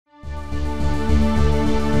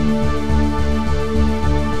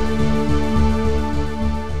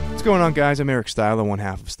What's going on, guys? I'm Eric Stylo, one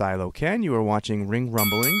half of Stylo Ken. You are watching Ring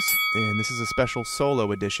Rumblings, and this is a special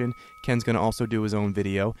solo edition. Ken's going to also do his own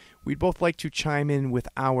video. We'd both like to chime in with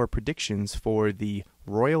our predictions for the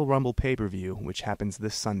Royal Rumble pay-per-view, which happens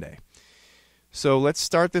this Sunday. So let's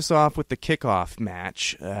start this off with the kickoff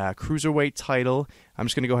match. Cruiserweight title. I'm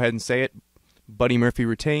just going to go ahead and say it. Buddy Murphy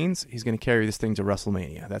retains. He's going to carry this thing to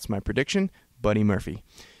WrestleMania. That's my prediction. Buddy Murphy.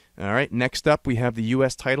 All right, next up we have the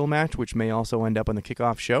U.S. title match, which may also end up on the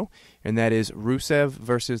kickoff show, and that is Rusev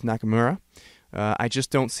versus Nakamura. I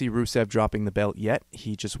just don't see Rusev dropping the belt yet.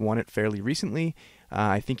 He just won it fairly recently.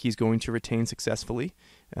 I think he's going to retain successfully.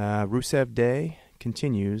 Rusev Day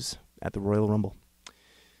continues at the Royal Rumble.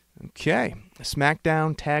 Okay,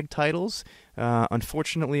 SmackDown tag titles.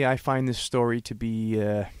 Unfortunately, I find this story to be...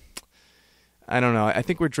 I don't know. I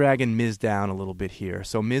think we're dragging Miz down a little bit here.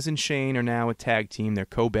 So Miz and Shane are now a tag team. They're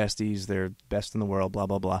co-besties. They're best in the world, blah,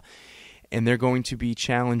 blah, blah. And they're going to be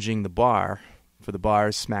challenging the Bar for the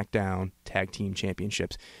Bar's SmackDown Tag Team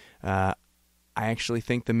Championships. I actually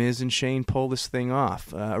think the Miz and Shane pull this thing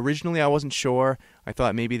off. Originally, I wasn't sure. I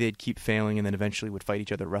thought maybe they'd keep failing and then eventually would fight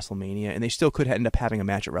each other at WrestleMania. And they still could end up having a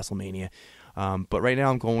match at WrestleMania. But right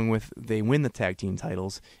now I'm going with they win the tag team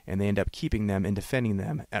titles and they end up keeping them and defending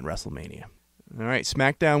them at WrestleMania. All right,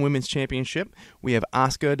 SmackDown Women's Championship. We have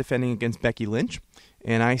Asuka defending against Becky Lynch,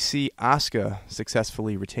 and I see Asuka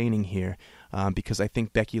successfully retaining here because I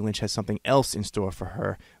think Becky Lynch has something else in store for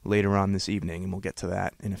her later on this evening, and we'll get to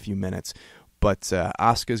that in a few minutes. But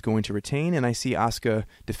Asuka is going to retain, and I see Asuka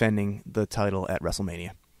defending the title at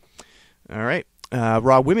WrestleMania. All right,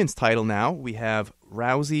 Raw Women's title now. We have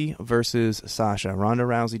Rousey versus Sasha. Ronda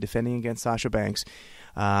Rousey defending against Sasha Banks.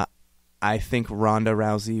 I think Ronda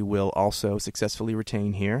Rousey will also successfully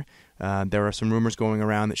retain here. There are some rumors going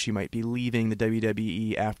around that she might be leaving the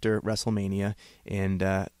WWE after WrestleMania, and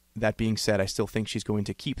that being said, I still think she's going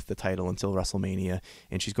to keep the title until WrestleMania,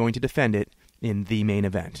 and she's going to defend it in the main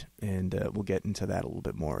event, and we'll get into that a little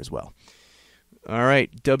bit more as well. All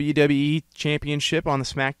right, WWE Championship on the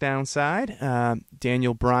SmackDown side.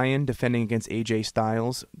 Daniel Bryan defending against AJ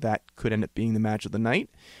Styles. That could end up being the match of the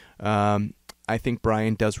night. I think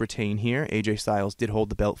Bryan does retain here. AJ Styles did hold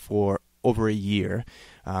the belt for over a year.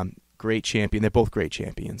 Great champion. They're both great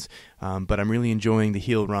champions. But I'm really enjoying the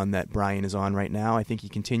heel run that Bryan is on right now. I think he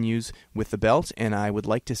continues with the belt, and I would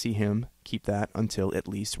like to see him keep that until at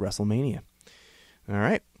least WrestleMania. All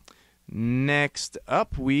right. Next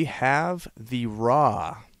up, we have the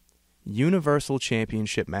Raw Universal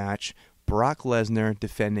Championship match. Brock Lesnar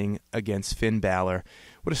defending against Finn Balor.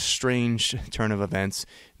 What a strange turn of events.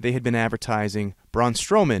 They had been advertising Braun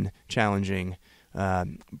Strowman challenging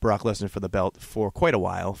Brock Lesnar for the belt for quite a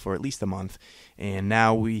while, for at least a month. And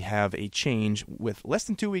now we have a change with less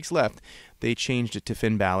than 2 weeks left. They changed it to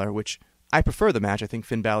Finn Balor, which I prefer the match. I think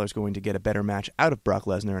Finn Balor is going to get a better match out of Brock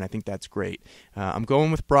Lesnar, and I think that's great. I'm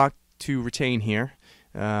going with Brock to retain here.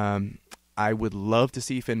 I would love to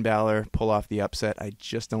see Finn Balor pull off the upset. I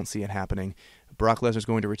just don't see it happening. Brock Lesnar's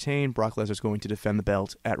going to retain. Brock Lesnar's going to defend the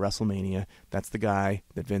belt at WrestleMania. That's the guy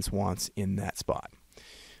that Vince wants in that spot.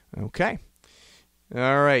 Okay.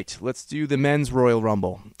 All right. Let's do the men's Royal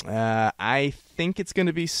Rumble. I think it's going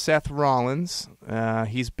to be Seth Rollins.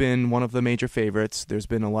 He's been one of the major favorites. There's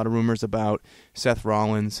been a lot of rumors about Seth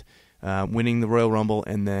Rollins winning the Royal Rumble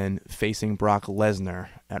and then facing Brock Lesnar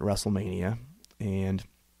at WrestleMania. And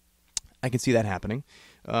I can see that happening.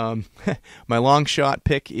 My long shot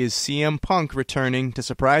pick is CM Punk returning to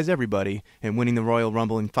surprise everybody and winning the Royal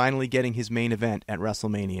Rumble and finally getting his main event at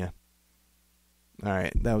WrestleMania. All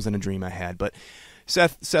right, that wasn't a dream I had, but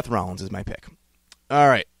Seth Rollins is my pick. All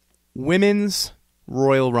right, Women's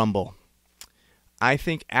Royal Rumble. I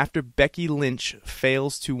think after Becky Lynch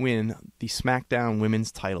fails to win the SmackDown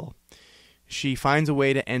Women's title, she finds a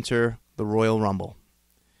way to enter the Royal Rumble.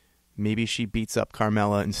 Maybe she beats up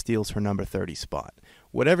Carmella and steals her number 30 spot.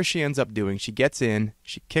 Whatever she ends up doing, she gets in,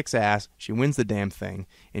 she kicks ass, she wins the damn thing,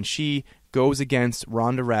 and she goes against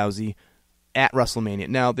Ronda Rousey at WrestleMania.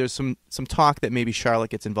 Now, there's some talk that maybe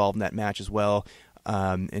Charlotte gets involved in that match as well,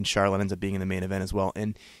 and Charlotte ends up being in the main event as well.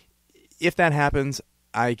 And if that happens,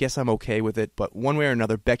 I guess I'm okay with it, but one way or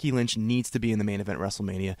another, Becky Lynch needs to be in the main event at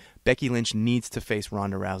WrestleMania. Becky Lynch needs to face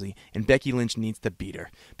Ronda Rousey, and Becky Lynch needs to beat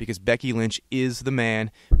her, because Becky Lynch is the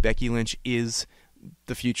man. Becky Lynch is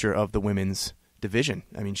the future of the women's division.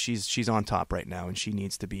 I mean, she's on top right now, and she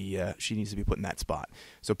needs to be put in that spot.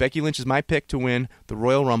 So Becky Lynch is my pick to win the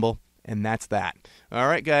Royal Rumble, and that's that. All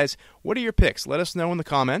right, guys, what are your picks? Let us know in the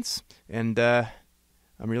comments, and I'm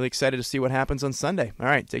really excited to see what happens on Sunday. All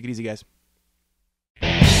right, take it easy, guys.